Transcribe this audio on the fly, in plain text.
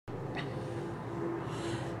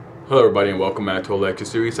Hello everybody and welcome back to a lecture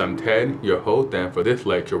series. I'm Ted, your host, and for this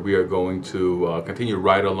lecture we are going to continue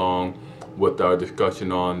right along with our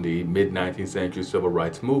discussion on the mid-19th century civil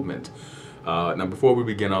rights movement. Now before we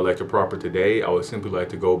begin our lecture proper today, I would simply like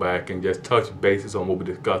to go back and just touch bases on what we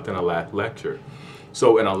discussed in our last lecture.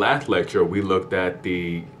 So in our last lecture we looked at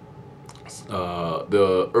the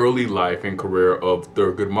early life and career of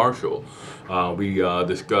Thurgood Marshall. We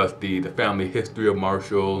discussed the family history of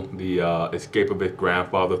Marshall, the escape of his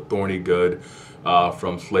grandfather Thornygood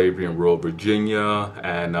from slavery in rural Virginia,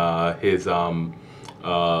 and his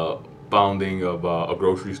founding of a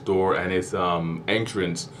grocery store, and his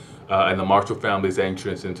entrance and the Marshall family's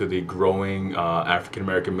entrance into the growing African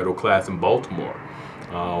American middle class in Baltimore.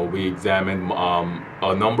 We examined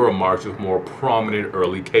a number of Marshall's more prominent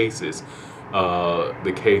early cases.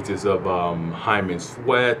 The cases of Hyman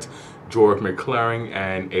Sweat, George McLaren,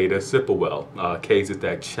 and Ada Sipplewell, cases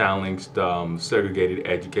that challenged segregated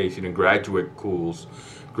education in graduate schools,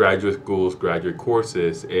 graduate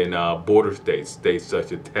courses in border states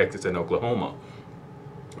such as Texas and Oklahoma.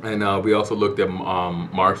 And we also looked at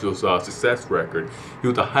Marshall's success record. He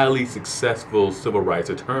was a highly successful civil rights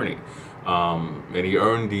attorney. And he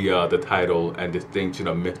earned the title and distinction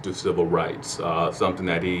of Mr. Civil Rights, something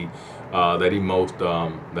that he most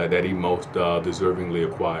deservingly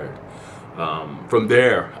acquired. From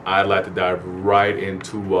there, I'd like to dive right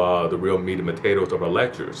into the real meat and potatoes of our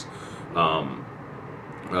lectures. And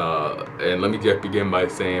let me just begin by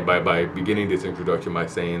saying, by beginning this introduction by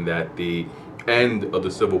saying that the end of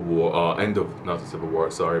the Civil War, the end of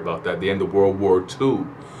World War II,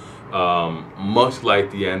 much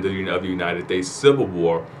like the end of the United States Civil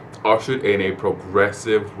War, ushered in a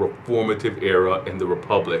progressive, reformative era in the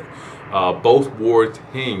Republic. Both wars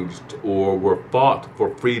hinged or were fought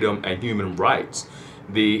for freedom and human rights.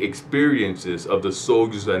 The experiences of the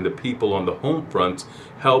soldiers and the people on the home front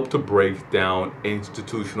helped to break down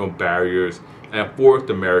institutional barriers and forced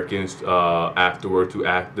Americans afterward to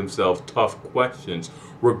ask themselves tough questions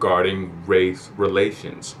regarding race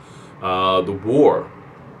relations.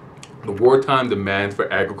 The wartime demands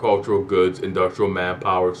for agricultural goods, industrial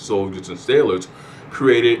manpower, soldiers, and sailors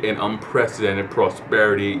created an unprecedented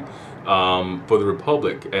prosperity for the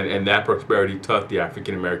Republic, and that prosperity touched the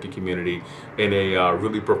African American community in a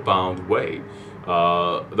really profound way.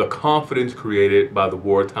 The confidence created by the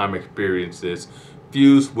wartime experiences,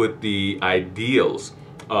 fused with the ideals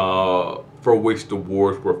for which the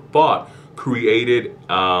wars were fought, created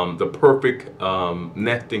the perfect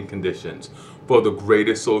nesting conditions for the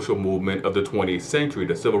greatest social movement of the 20th century,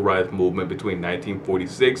 the civil rights movement between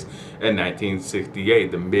 1946 and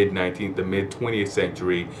 1968, the mid-20th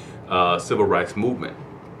century civil rights movement.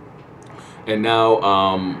 And now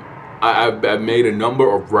I've made a number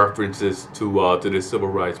of references to this civil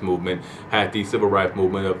rights movement, at the civil rights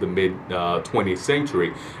movement of the mid-20th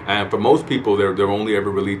century. And for most people, they're only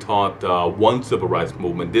ever really taught one civil rights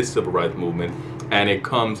movement, this civil rights movement, and it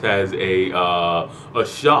comes as a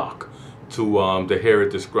shock to hear it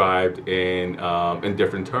described in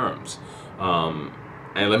different terms.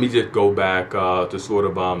 And let me just go back to sort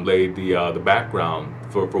of lay the background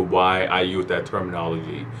for why I use that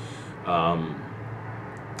terminology.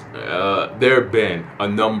 There have been a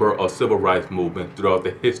number of civil rights movements throughout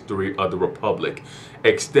the history of the Republic,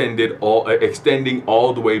 extending all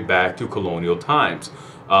the way back to colonial times.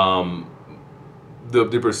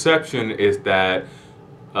 The perception is that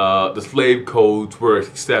the slave codes were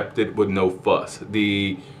accepted with no fuss.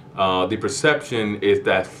 The perception is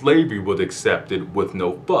that slavery was accepted with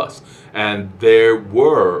no fuss, and there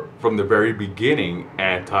were, from the very beginning,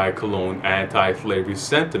 anti-slavery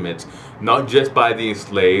sentiments, not just by the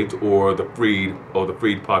enslaved or the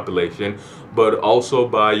freed population, but also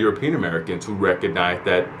by European Americans who recognized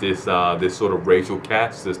that this sort of racial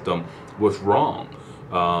caste system was wrong.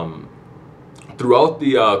 Throughout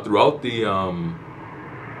the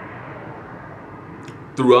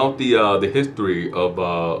history of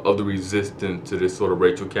the resistance to this sort of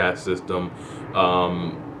racial caste system,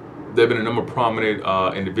 there have been a number of prominent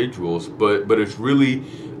individuals, but it's really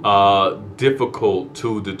difficult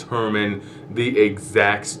to determine the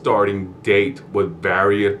exact starting date, with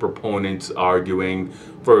various proponents arguing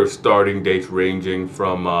for starting dates ranging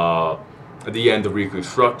from the end of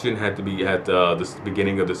Reconstruction, had to be at the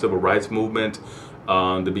beginning of the Civil Rights Movement,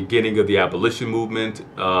 the beginning of the Abolition Movement,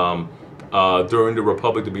 during the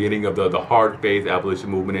Republic, the beginning of the hard faith abolition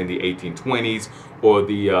movement in the 1820s, or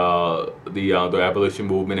the abolition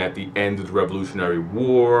movement at the end of the Revolutionary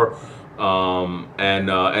War, and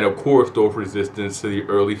of course those resistance to the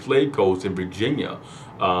early slave codes in Virginia.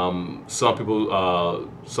 Some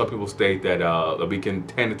people state that we can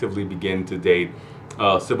tentatively begin to date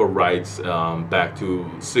civil rights back to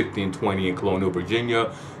 1620 in colonial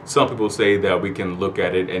Virginia. Some people say that we can look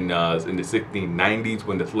at it in the 1690s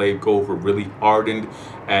when the slave codes were really hardened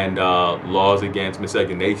and laws against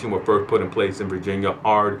miscegenation were first put in place in Virginia.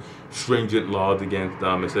 Hard, stringent laws against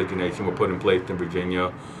miscegenation were put in place in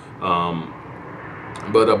Virginia.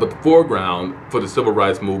 But the foreground for the civil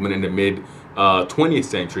rights movement in the mid 20th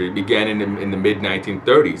century began in the mid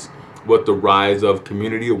 1930s with the rise of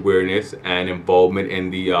community awareness and involvement in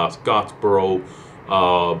the Scottsboro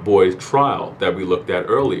boys trial that we looked at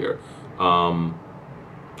earlier.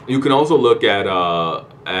 You can also look at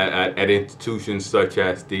institutions such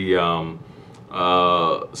as the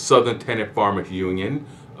Southern Tenant Farmers Union,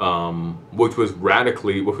 which was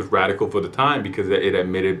radical for the time because it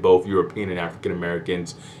admitted both European and African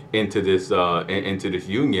Americans into this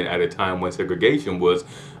union at a time when segregation was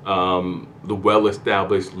the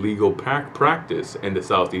well-established legal practice in the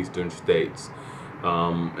southeastern states.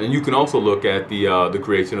 And you can also look at the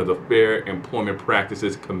creation of the Fair Employment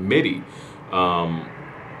Practices Committee.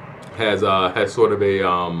 Has sort of a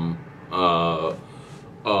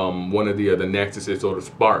one of the nexuses, sort of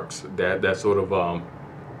sparks that sort of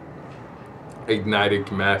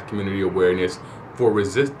ignited mass community awareness for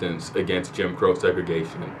resistance against Jim Crow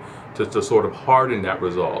segregation to sort of harden that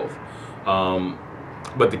resolve.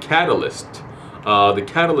 But the catalyst,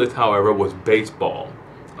 however, was baseball.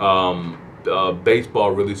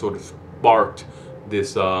 Baseball really sort of sparked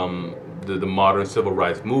this the modern civil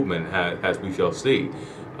rights movement, as we shall see.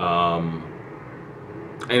 And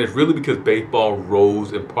it's really because baseball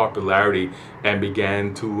rose in popularity and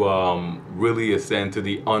began to really ascend to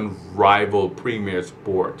the unrivaled premier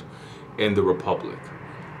sport in the Republic.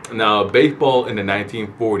 Now, baseball in the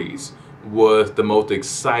 1940s was the most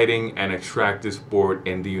exciting and attractive sport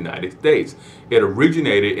in the United States. It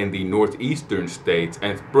originated in the northeastern states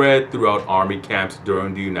and spread throughout army camps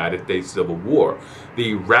during the United States Civil War.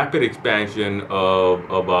 The rapid expansion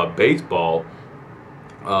of baseball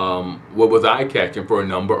was eye-catching for a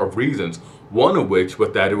number of reasons, one of which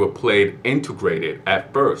was that it was played integrated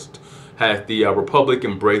at first. As the Republic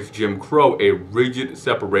embraced Jim Crow, a rigid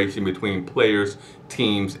separation between players,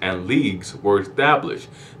 teams, and leagues were established.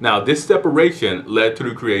 Now, this separation led to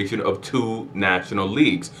the creation of two national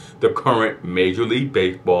leagues. The current Major League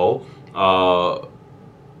Baseball,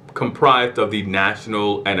 comprised of the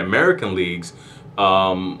National and American leagues,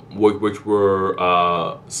 which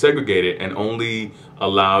were segregated and only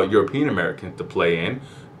allowed European Americans to play in,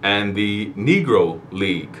 and the Negro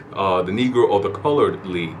League, the Negro or the Colored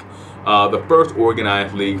League. The first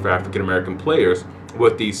organized league for African American players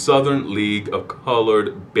was the Southern League of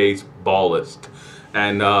Colored Baseballists.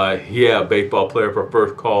 And baseball player for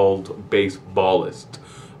first called baseballist,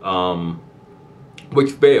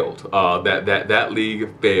 which failed. That league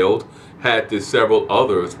failed. Had to several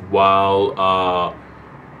others, while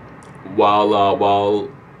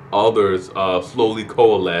others slowly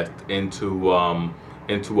coalesced into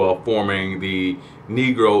forming the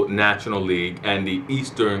Negro National League and the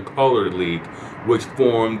Eastern Colored League, which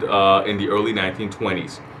formed in the early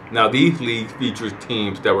 1920s. Now, these leagues featured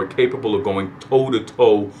teams that were capable of going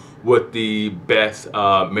toe-to-toe with the best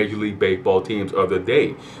Major League Baseball teams of the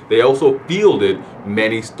day. They also fielded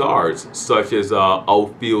many stars, such as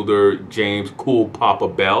outfielder James "Cool Papa"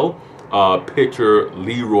 Bell, pitcher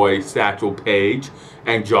Leroy "Satchel" Page,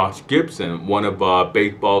 and Josh Gibson, one of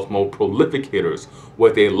baseball's most prolific hitters,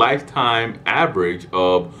 with a lifetime average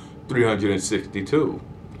of 362.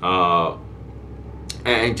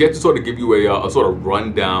 And just to sort of give you a sort of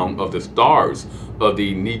rundown of the stars of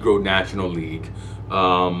the Negro National League,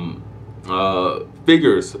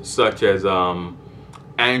 figures such as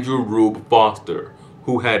Andrew Rube Foster,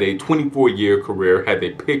 who had a 24-year career as a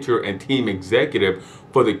pitcher and team executive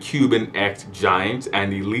for the Cuban X-Giants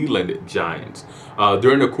and the Leland Giants.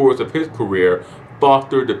 During the course of his career,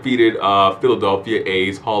 Foster defeated Philadelphia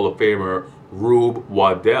A's Hall of Famer Rube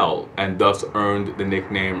Waddell and thus earned the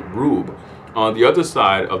nickname Rube. On the other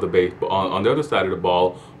side of the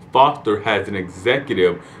ball, Foster has an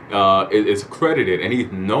executive is credited, and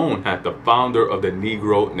he's known as the founder of the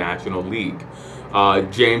Negro National League.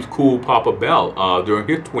 James "Cool Papa" Bell, during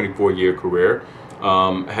his 24-year career,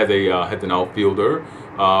 has an outfielder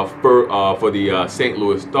for the St.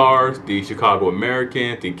 Louis Stars, the Chicago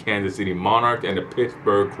Americans, the Kansas City Monarchs, and the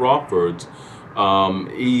Pittsburgh Crawfords.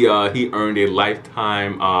 He earned a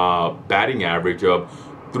lifetime batting average of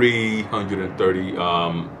 330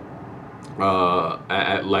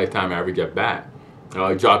 at lifetime average at bat.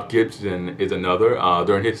 Jock Gibson is another.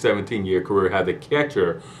 During his 17-year career, had the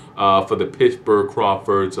catcher for the Pittsburgh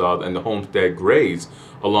Crawfords and the Homestead Grays,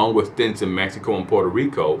 along with stints in Mexico and Puerto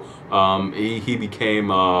Rico. He became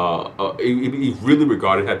he's really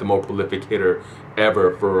regarded as the most prolific hitter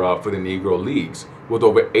ever for the Negro Leagues, with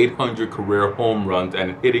over 800 career home runs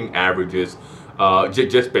and hitting averages,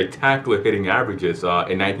 just spectacular hitting averages.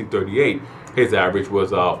 In 1938, his average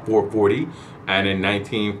was 440. And in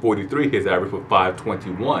 1943, his average was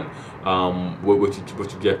 521, which is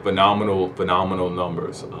just phenomenal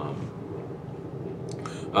numbers.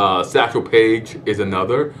 Satchel Paige is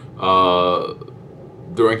another.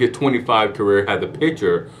 During his 25 career, had the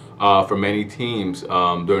pitcher for many teams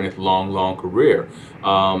during his long career.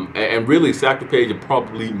 And really, Satchel Paige is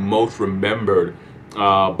probably most remembered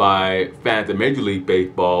by fans of Major League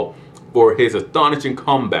Baseball for his astonishing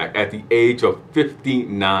comeback at the age of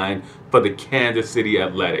 59 for the Kansas City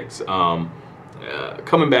Athletics.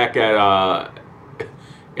 Coming back at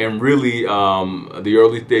and really the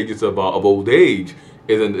early stages of old age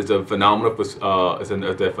is a phenomenal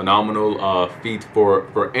feat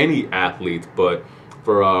for any athlete, but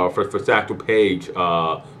for Satchel Paige,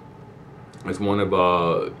 it's one of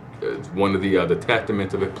the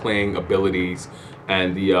testaments of his playing abilities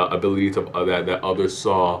and the abilities that others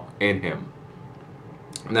saw in him.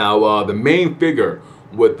 Now, the main figure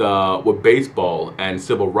with baseball and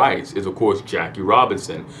civil rights is, of course, Jackie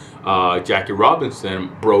Robinson. Jackie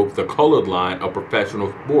Robinson broke the colored line of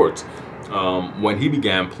professional sports when he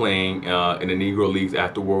began playing in the Negro Leagues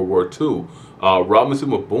after World War II.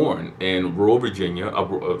 Robinson was born in rural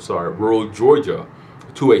Georgia,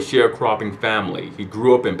 to a sharecropping family. He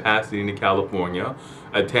grew up in Pasadena, California,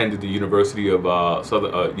 attended the University of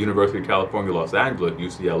California, Los Angeles,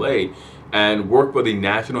 UCLA, and worked for the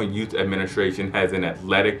National Youth Administration as an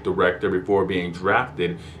athletic director before being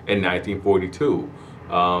drafted in 1942.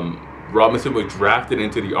 Robinson was drafted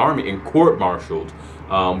into the Army and court-martialed.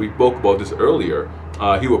 We spoke about this earlier.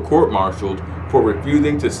 He was court-martialed for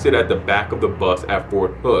refusing to sit at the back of the bus at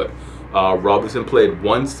Fort Hood. Robinson played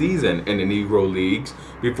one season in the Negro Leagues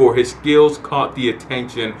before his skills caught the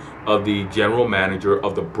attention of the general manager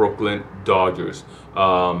of the Brooklyn Dodgers,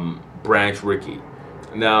 Branch Rickey.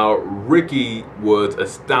 Now, Rickey was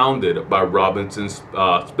astounded by Robinson's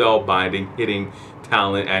spellbinding hitting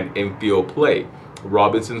talent and infield play.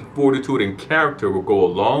 Robinson's fortitude and character will go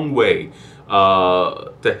a long way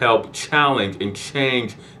to help challenge and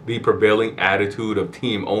change the prevailing attitude of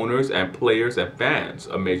team owners and players and fans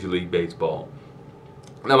of Major League Baseball.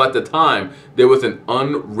 Now, at the time, there was an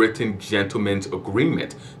unwritten gentleman's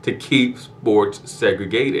agreement to keep sports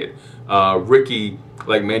segregated. Rickey,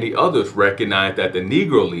 like many others, recognized that the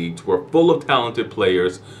Negro Leagues were full of talented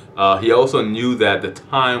players. He also knew that the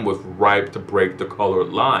time was ripe to break the colored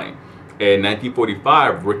line. In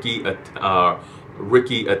 1945,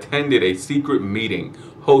 Rickey attended a secret meeting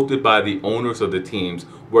hosted by the owners of the teams,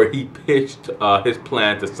 where he pitched his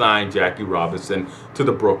plan to sign Jackie Robinson to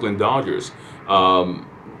the Brooklyn Dodgers.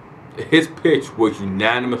 His pitch was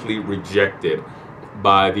unanimously rejected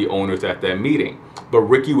by the owners at that meeting, but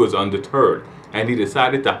Rickey was undeterred, and he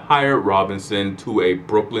decided to hire Robinson to a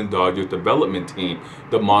Brooklyn Dodgers development team,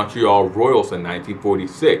 the Montreal Royals, in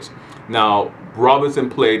 1946. Now, Robinson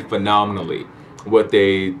played phenomenally with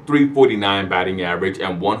a .349 batting average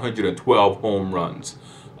and 112 home runs.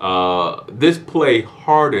 This play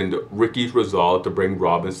hardened Rickey's resolve to bring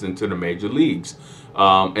Robinson to the major leagues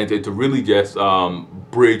and to really just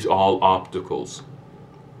bridge all obstacles.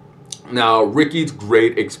 Now, Rickey's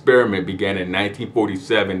great experiment began in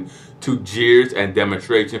 1947 to jeers and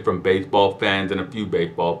demonstration from baseball fans and a few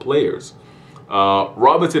baseball players.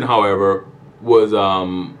 Robinson, however, was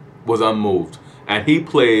unmoved, and he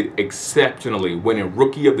played exceptionally, winning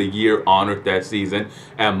Rookie of the Year honors that season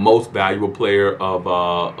and Most Valuable Player of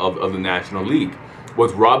the National League.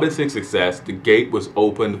 With Robinson's success, the gate was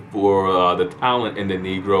opened for the talent in the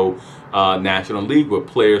Negro National League, with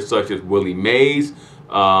players such as Willie Mays,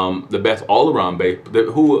 the best all-around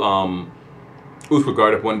who's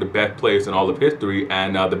regarded as one of the best players in all of history,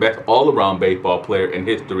 and the best all-around baseball player in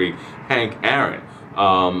history, Hank Aaron,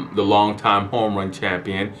 the longtime home run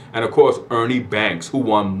champion, and of course Ernie Banks, who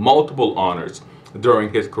won multiple honors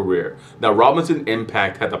during his career. Now, Robinson's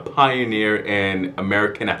impact as a pioneer in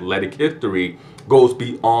American athletic history goes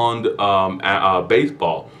beyond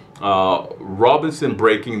baseball. Robinson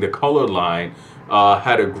breaking the color line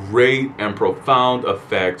had a great and profound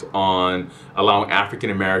effect on allowing African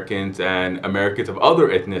Americans and Americans of other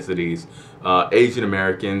ethnicities, Asian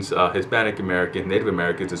Americans, Hispanic Americans, Native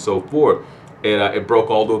Americans, and so forth. It broke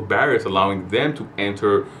all those barriers, allowing them to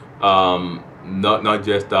enter not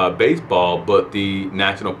just baseball, but the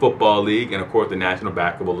National Football League and of course the National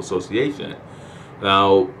Basketball Association.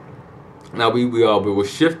 Now, we were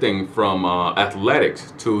shifting from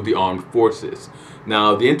athletics to the armed forces.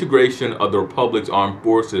 Now, the integration of the Republic's armed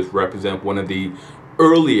forces represent one of the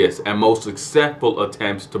earliest and most successful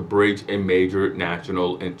attempts to bridge a major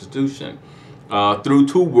national institution. Through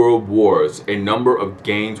 2 world wars, a number of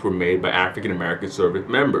gains were made by African American service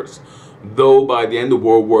members. Though by the end of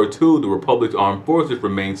World War II, the Republic's armed forces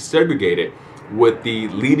remained segregated, with the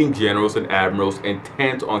leading generals and admirals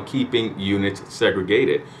intent on keeping units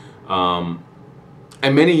segregated. And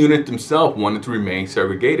many units themselves wanted to remain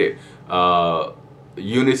segregated.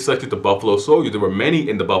 Units such as the Buffalo Soldiers, there were many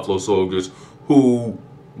in the Buffalo Soldiers who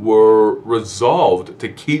were resolved to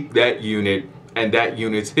keep that unit and that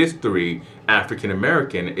unit's history African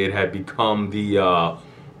American. It had become the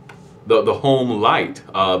home light,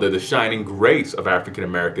 the shining grace of African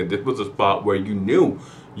American. This was a spot where you knew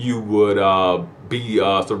you would be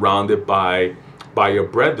surrounded by your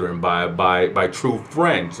brethren, by true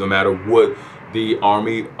friends, no matter what the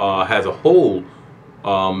Army as a whole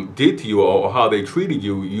did to you or how they treated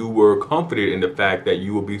you. You were comforted in the fact that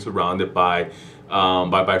you would be surrounded by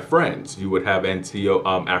friends. You would have NCO,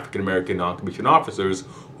 African American non-commissioned officers,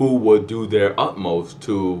 who would do their utmost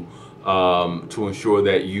to ensure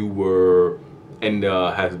that you were in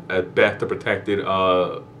as best a protected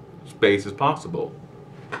space as possible.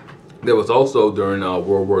 There was also during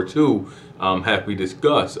World War II, as we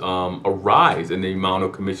discussed, a rise in the amount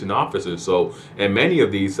of commissioned officers. So in many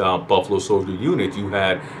of these Buffalo Soldier units, you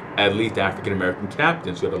had at least African American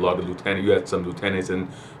captains. You had a lot of lieutenants. You had some lieutenants and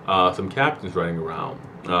some captains running around.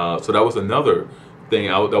 So that was another thing.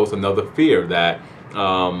 That was another fear that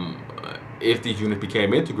if these units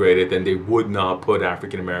became integrated, then they would not put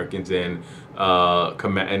African Americans in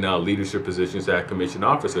leadership positions as commissioned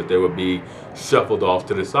officers. They would be shuffled off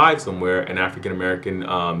to the side somewhere, and African American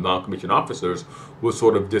non-commissioned officers would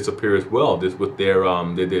sort of disappear as well. This with their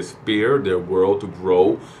sphere, their world to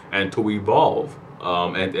grow and to evolve,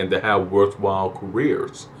 and to have worthwhile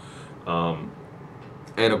careers.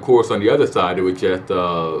 And of course, on the other side, it was just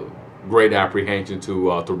great apprehension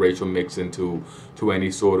to racial mixing, to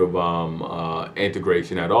any sort of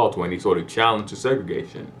integration at all, to any sort of challenge to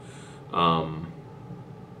segregation.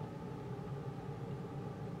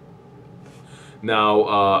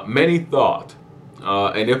 Now, many thought,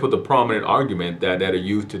 and it was a prominent argument that are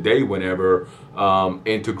used today whenever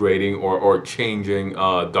integrating or changing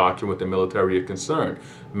doctrine with the military is concerned.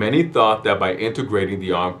 Many thought that by integrating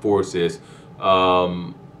the armed forces,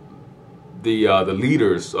 the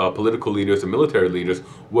leaders, political leaders and military leaders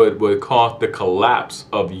would cause the collapse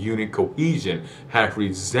of unit cohesion, have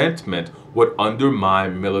resentment, would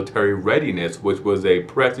undermine military readiness, which was a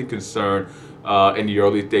pressing concern in the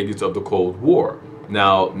early stages of the Cold War.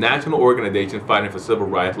 Now, national organizations fighting for civil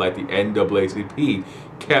rights like the NAACP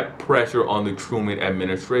kept pressure on the Truman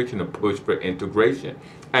administration to push for integration,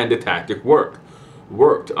 and the tactic worked.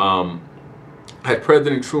 Had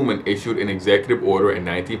President Truman issued an executive order in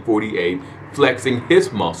 1948 flexing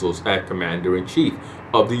his muscles as Commander-in-Chief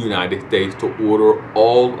of the United States to order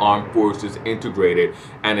all armed forces integrated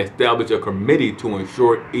and establish a committee to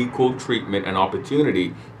ensure equal treatment and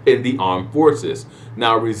opportunity in the armed forces.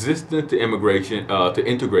 Now, resistance to integration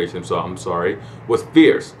was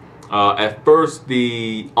fierce. At first,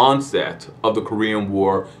 the onset of the Korean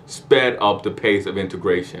War sped up the pace of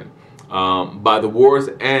integration. By the war's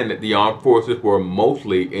end, the armed forces were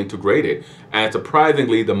mostly integrated, and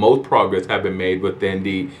surprisingly, the most progress had been made within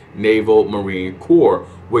the Naval Marine Corps,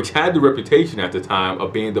 which had the reputation at the time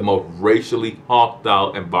of being the most racially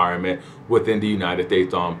hostile environment within the United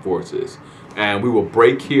States Armed Forces. And we will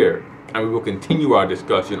break here, and we will continue our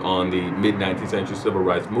discussion on the mid-19th century civil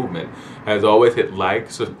rights movement. As always, hit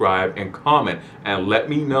like, subscribe, and comment, and let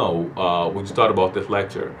me know what you thought about this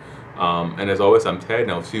lecture. And as always, I'm Ted,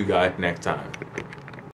 and I'll see you guys next time.